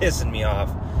it's just pissing me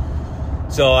off.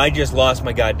 So I just lost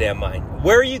my goddamn mind.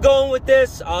 Where are you going with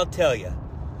this? I'll tell you.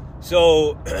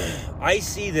 So I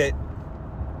see that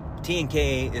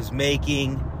T&K is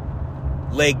making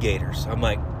leg gaiters. I'm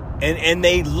like, and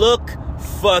they look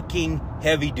fucking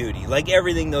heavy duty. Like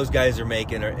everything those guys are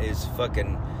making is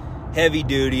fucking heavy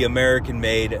duty, American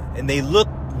made. And they look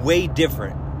way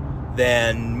different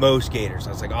than most gators.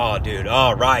 I was like, oh, dude,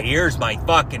 all right, here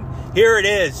it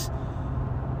is.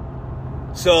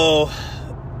 So,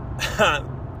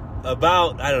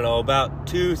 about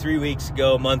 2-3 weeks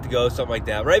ago, a month ago, something like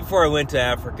that, right before I went to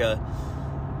Africa,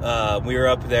 we were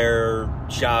up there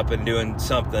shopping, doing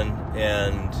something,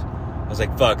 and I was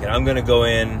like, fuck it, I'm going to go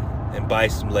in and buy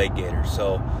some leg gaiters.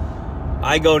 So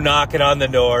I go knocking on the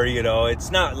door, you know,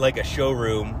 it's not like a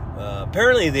showroom.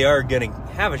 Apparently they are going to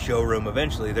have a showroom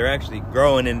eventually. They're actually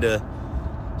growing into,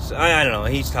 I don't know,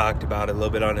 he's talked about it a little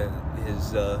bit on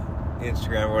his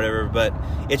Instagram or whatever, but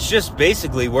it's just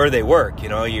basically where they work. You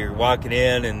know, you're walking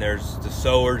in and there's the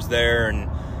sewers there and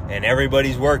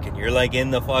everybody's working. You're like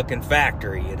in the fucking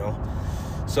factory, you know.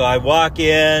 So I walk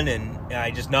in and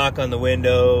I just knock on the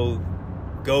window,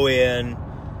 go in.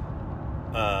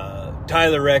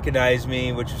 Tyler recognized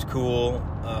me, which was cool.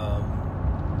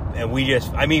 And we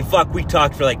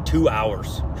talked for like 2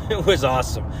 hours. It was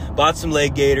awesome. Bought some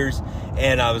leg gaiters,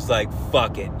 and I was like,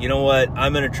 fuck it. You know what?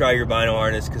 I'm going to try your bino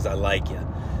harness because I like you.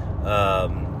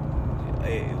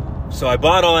 So I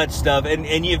bought all that stuff. And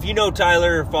if you know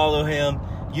Tyler or follow him,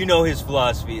 you know his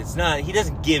philosophy. He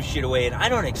doesn't give shit away, and I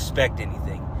don't expect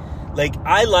anything. Like,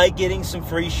 I like getting some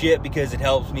free shit because it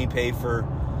helps me pay for,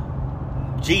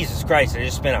 Jesus Christ, I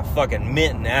just spent a fucking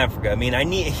mint in Africa. I mean, I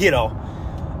need, you know,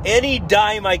 any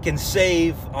dime I can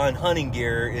save on hunting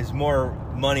gear is more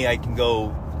money I can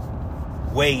go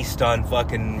waste on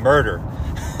fucking murder.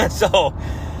 So,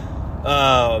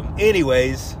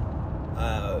 anyways,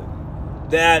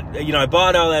 that, you know, I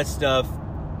bought all that stuff.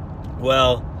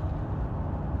 Well,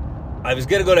 I was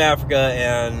going to go to Africa,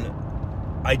 and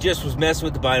I just was messing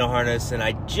with the bino harness, and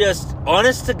I just,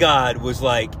 honest to God, was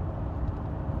like,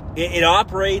 it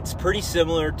operates pretty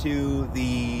similar to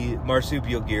the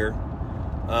marsupial gear.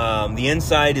 The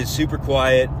inside is super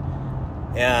quiet,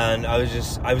 and I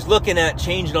was looking at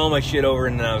changing all my shit over,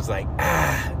 and then I was like,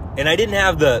 and I didn't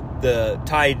have the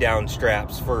tie down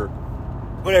straps for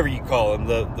whatever you call them,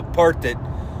 the part that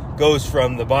goes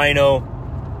from the bino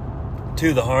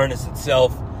to the harness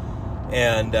itself,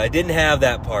 and I didn't have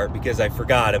that part because I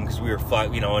forgot them because we were,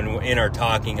 you know, in our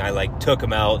talking, I like took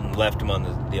them out and left them on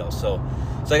the deal. So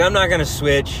it's like, I'm not going to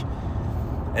switch.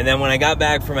 And then when I got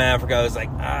back from Africa, I was like,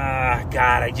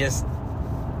 God, I just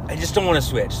don't want to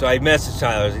switch. So I messaged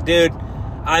Tyler. I was like, dude,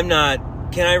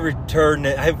 can I return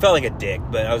it? I felt like a dick,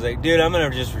 but I was like, dude, I'm going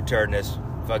to just return this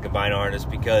fucking bino harness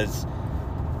because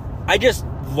I just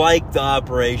like the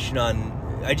operation I'm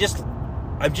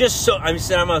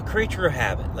a creature of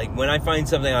habit. Like, when I find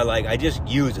something I like, I just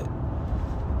use it.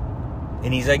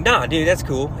 And he's like, nah, dude, that's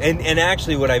cool. And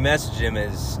actually what I messaged him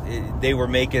is they were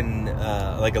making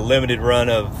like a limited run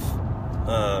of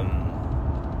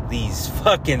these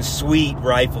fucking sweet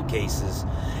rifle cases.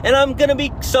 And I'm going to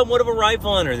be somewhat of a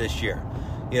rifle hunter this year,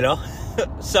 you know?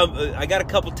 I got a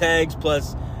couple tags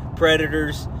plus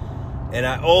Predators, and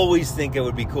I always think it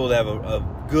would be cool to have a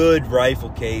good rifle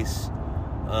case.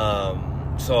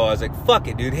 So I was like, fuck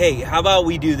it, dude. Hey, how about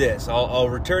we do this? I'll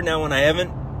return that one. I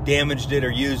haven't damaged it or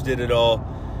used it at all.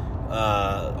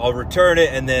 I'll return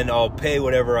it, and then I'll pay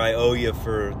whatever I owe you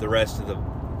for the rest of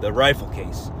the rifle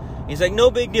case. He's like,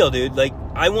 no big deal, dude. Like,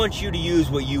 I want you to use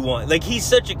what you want. Like, he's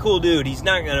such a cool dude. He's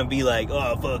not going to be like,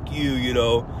 oh, fuck you, you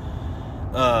know.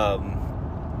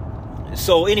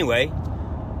 So anyway,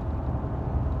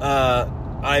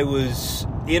 I was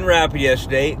in Rapid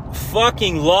yesterday.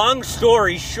 Fucking long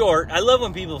story short, I love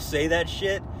when people say that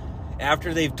shit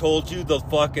after they've told you the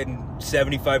fucking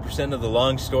 75% of the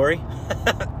long story.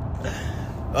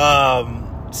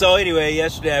 So anyway,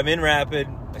 yesterday I'm in Rapid.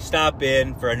 I stop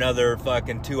in for another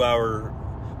fucking 2-hour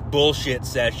bullshit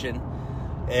session.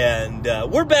 And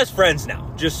we're best friends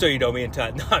now, just so you know. Me and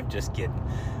Todd. No, I'm just kidding.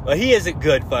 Well, he is a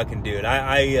good fucking dude.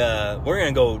 We're going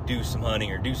to go do some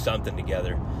hunting or do something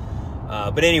together.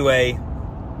 But anyway,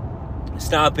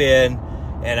 stop in,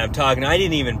 and I'm talking. I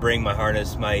didn't even bring my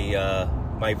harness. My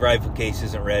rifle case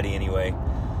isn't ready anyway.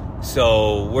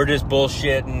 So we're just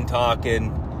bullshitting,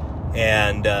 talking,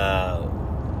 and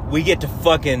we get to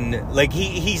fucking, like,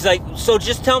 he's like, so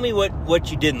just tell me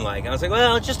what you didn't like. And I was like,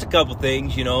 well, just a couple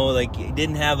things, you know, like, it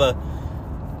didn't have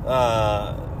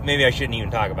maybe I shouldn't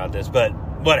even talk about this, but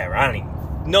whatever,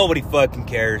 nobody fucking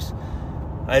cares.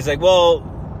 I was like, well,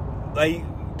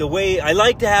 the way I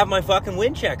like to have my fucking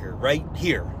wind checker right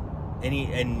here,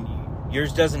 and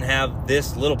yours doesn't have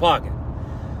this little pocket.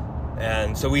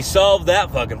 And so we solved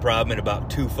that fucking problem in about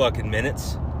 2 fucking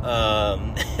minutes.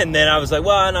 And then I was like,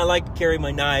 well, and I like to carry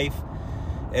my knife,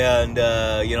 and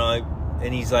you know,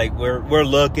 and he's like, we're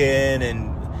looking,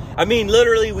 and I mean,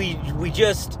 literally, we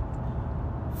just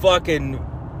fucking,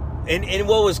 and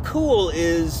what was cool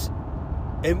is,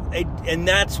 and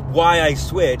that's why I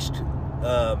switched,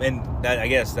 and that, I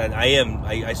guess that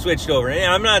I switched over, and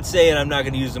I'm not saying I'm not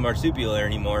going to use the marsupial there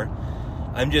anymore.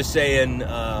 I'm just saying,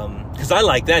 because I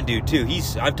like that dude too.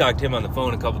 I've talked to him on the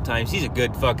phone a couple times. He's a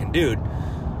good fucking dude.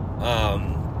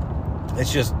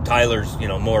 It's just Tyler's, you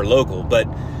know, more local, but,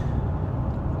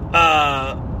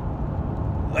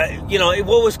 you know,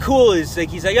 what was cool is, like,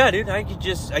 he's like, yeah, dude, I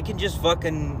can just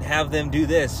fucking have them do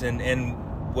this, and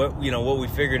what, you know, what we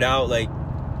figured out, like,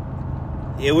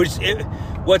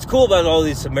 what's cool about all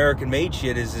this American made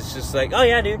shit is it's just like, oh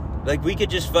yeah, dude, like, we could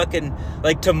just fucking,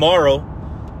 like, tomorrow,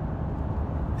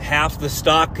 half the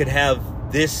stock could have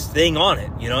this thing on it,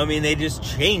 you know what I mean? They just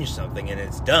change something and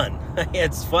it's done.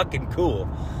 It's fucking cool.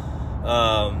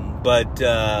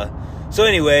 So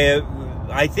anyway,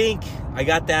 I think I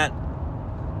got that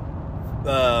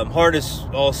harness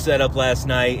all set up last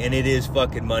night, and it is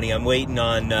fucking money. I'm waiting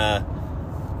on,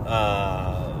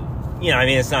 you know, I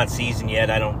mean, it's not season yet.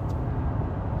 I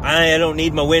don't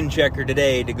need my wind checker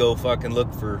today to go fucking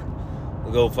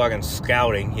go fucking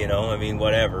scouting, you know, I mean,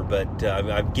 whatever, but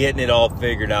I'm getting it all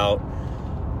figured out.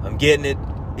 I'm getting it.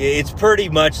 It's pretty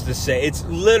much the same. It's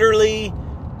literally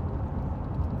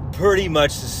pretty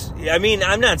much I mean,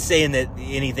 I'm not saying that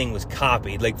anything was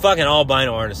copied. Like, fucking all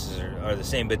bino harnesses are the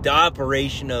same, but the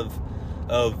operation of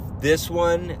this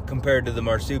one compared to the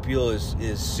marsupial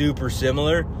is super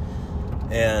similar,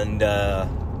 and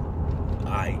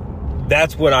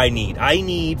that's what I need. I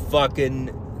need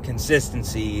fucking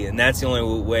consistency, and that's the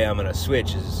only way I'm gonna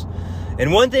switch is.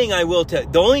 And one thing I will tell,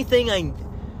 the only thing I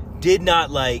did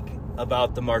not like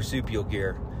about the marsupial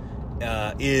gear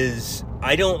is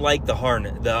I don't like the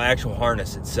actual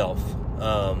harness itself.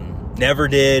 Never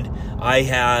did.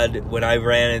 When I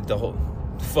ran it, the whole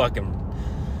fucking,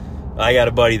 I got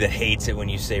a buddy that hates it when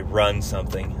you say run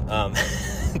something.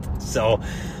 So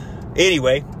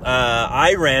anyway,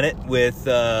 I ran it with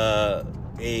I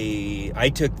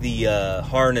took the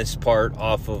harness part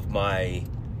off of my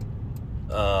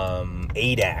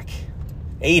ADAC.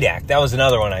 That was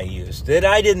another one I used that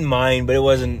I didn't mind, but it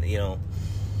wasn't, you know,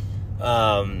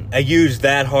 I used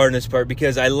that harness part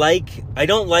because I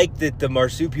don't like that the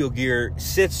marsupial gear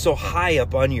sits so high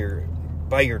up on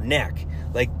by your neck,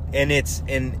 like, and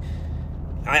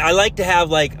I like to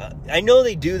have, like, I know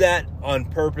they do that on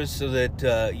purpose so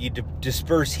that you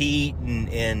disperse heat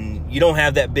and you don't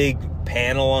have that big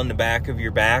panel on the back of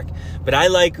your back, but I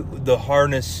like the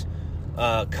harness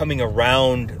coming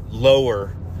around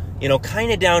lower, you know,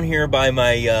 kind of down here by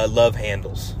my love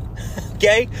handles.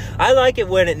 Okay? I like it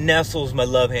when it nestles my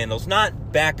love handles,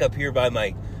 not back up here by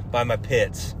my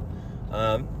pits.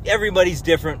 Everybody's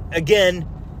different. Again,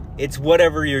 it's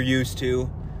whatever you're used to.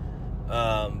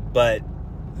 But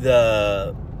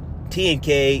the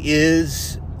T&K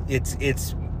it's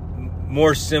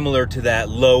more similar to that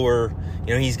lower,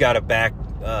 he's got a back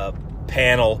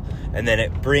panel, and then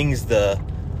it brings the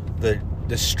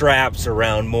straps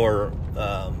around more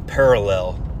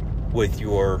parallel with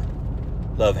your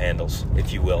love handles,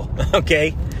 if you will.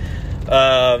 Okay?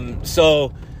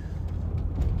 So,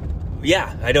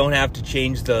 yeah, I don't have to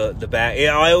change the back.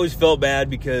 I always felt bad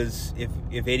because if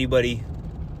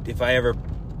I ever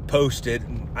posted,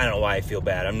 I don't know why I feel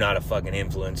bad. I'm not a fucking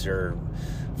influencer.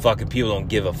 Fucking people don't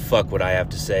give a fuck what I have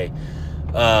to say.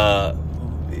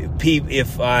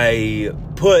 If I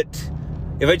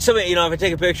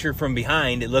take a picture from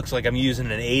behind, it looks like I'm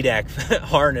using an ADAC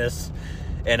harness,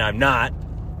 and I'm not.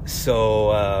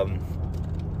 So,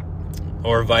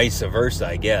 or vice versa,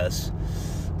 I guess.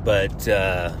 But,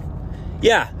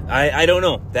 yeah, I don't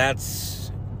know.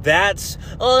 That's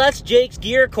Jake's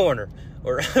Gear Corner.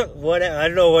 Or what, I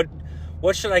don't know,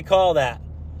 what should I call that?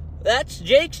 That's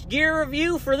Jake's gear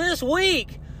review for this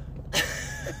week.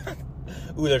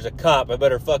 Ooh, there's a cop. I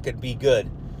better fucking be good.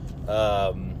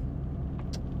 All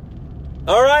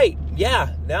right.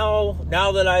 Yeah.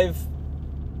 Now that I've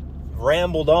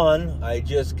rambled on, I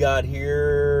just got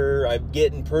here. I'm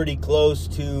getting pretty close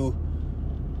to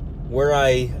where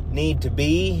I need to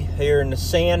be here in the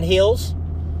Sand Hills.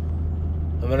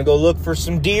 I'm going to go look for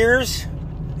some deers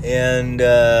and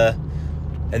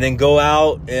then go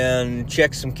out and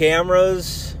check some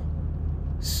cameras.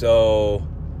 So,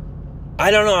 I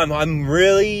don't know. I'm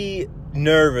really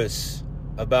nervous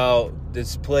about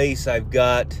this place I've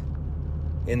got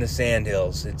in the Sand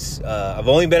Hills. It's I've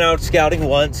only been out scouting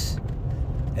once,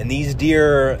 and these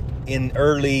deer in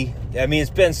early. I mean,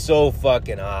 it's been so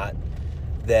fucking hot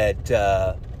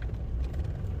that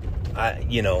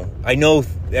I know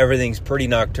everything's pretty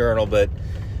nocturnal, but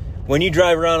when you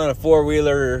drive around on a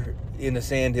four-wheeler in the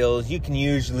Sand Hills,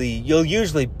 you'll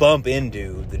usually bump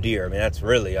into the deer. I mean, that's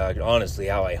really honestly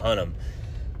how I hunt them.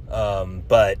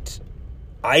 But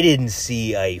I didn't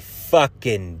see a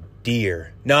fucking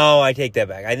deer. No, I take that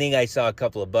back. I think I saw a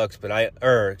couple of bucks,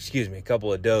 a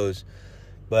couple of does,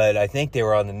 but I think they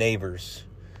were on the neighbors.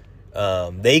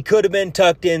 They could have been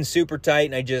tucked in super tight,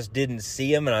 and I just didn't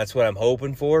see them, and that's what I'm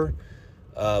hoping for.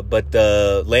 But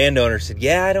the landowner said,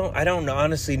 yeah, I don't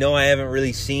honestly know. I haven't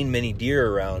really seen many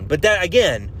deer around. But that,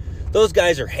 again, those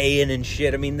guys are haying and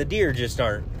shit. I mean, the deer just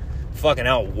aren't fucking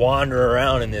out wandering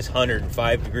around in this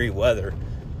 105 degree weather.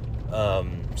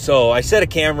 So I set a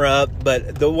camera up,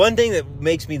 but the one thing that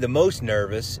makes me the most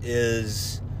nervous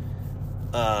is,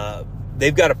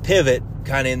 they've got a pivot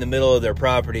kind of in the middle of their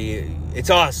property. It's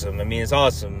awesome. I mean, it's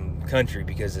awesome country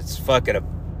because it's fucking a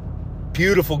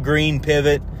beautiful green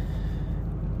pivot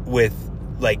with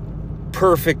like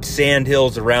perfect sand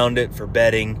hills around it for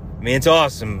bedding. I mean, it's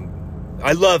awesome.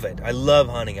 I love it. I love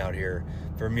hunting out here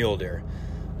for mule deer.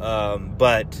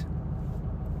 But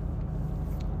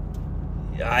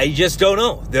I just don't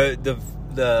know.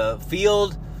 The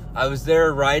field, I was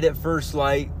there right at first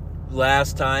light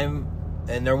last time,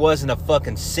 and there wasn't a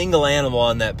fucking single animal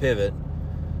on that pivot,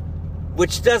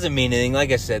 which doesn't mean anything.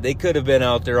 Like I said, they could have been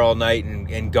out there all night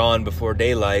and gone before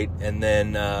daylight, and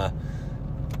then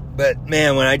but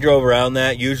man, when I drove around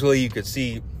that, usually you could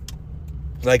see,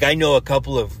 like, I know a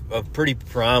couple of pretty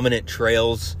prominent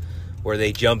trails where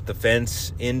they jumped the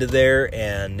fence into there,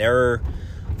 and that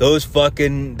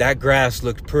grass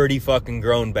looked pretty fucking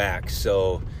grown back.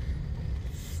 So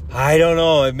I don't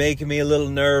know, it's making me a little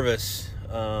nervous.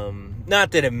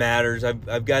 Not that it matters.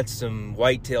 I've got some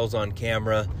whitetails on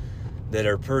camera that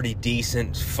are pretty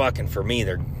decent. Fucking, for me,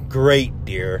 they're great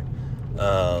deer.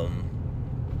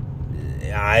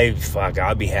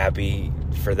 I'll be happy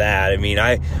for that. I mean,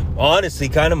 I honestly,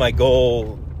 kind of my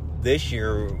goal this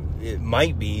year, it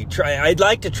might be I'd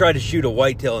like to try to shoot a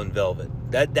whitetail in velvet.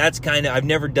 That's kind of, I've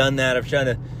never done that. I've tried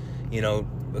to,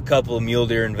 a couple of mule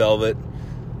deer in velvet,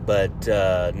 but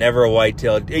never a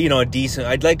whitetail. A decent.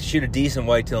 I'd like to shoot a decent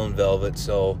whitetail in velvet,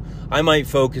 so I might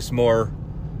focus more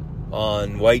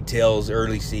on whitetails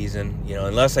early season.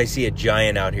 Unless I see a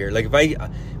giant out here. Like if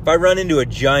I run into a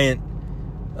giant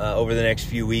over the next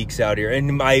few weeks out here,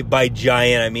 and by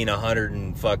giant I mean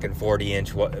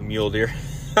 140-inch mule deer.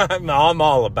 I'm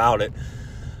all about it.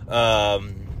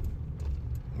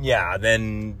 Yeah,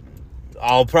 then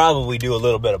I'll probably do a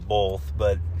little bit of both,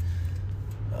 but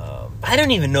I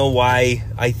don't even know why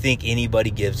I think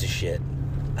anybody gives a shit.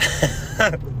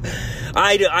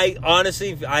 I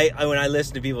honestly, when I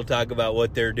listen to people talk about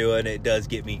what they're doing, it does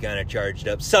get me kind of charged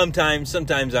up. Sometimes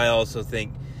I also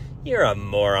think you're a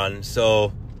moron.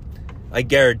 So I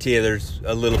guarantee you there's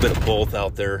a little bit of both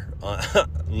out there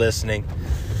listening.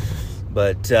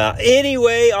 But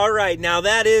anyway, all right. Now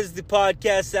that is the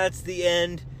podcast. That's the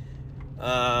end.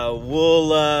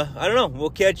 We'll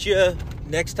catch you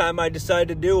next time I decide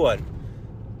to do one.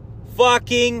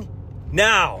 Fucking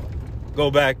now. Go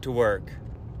back to work.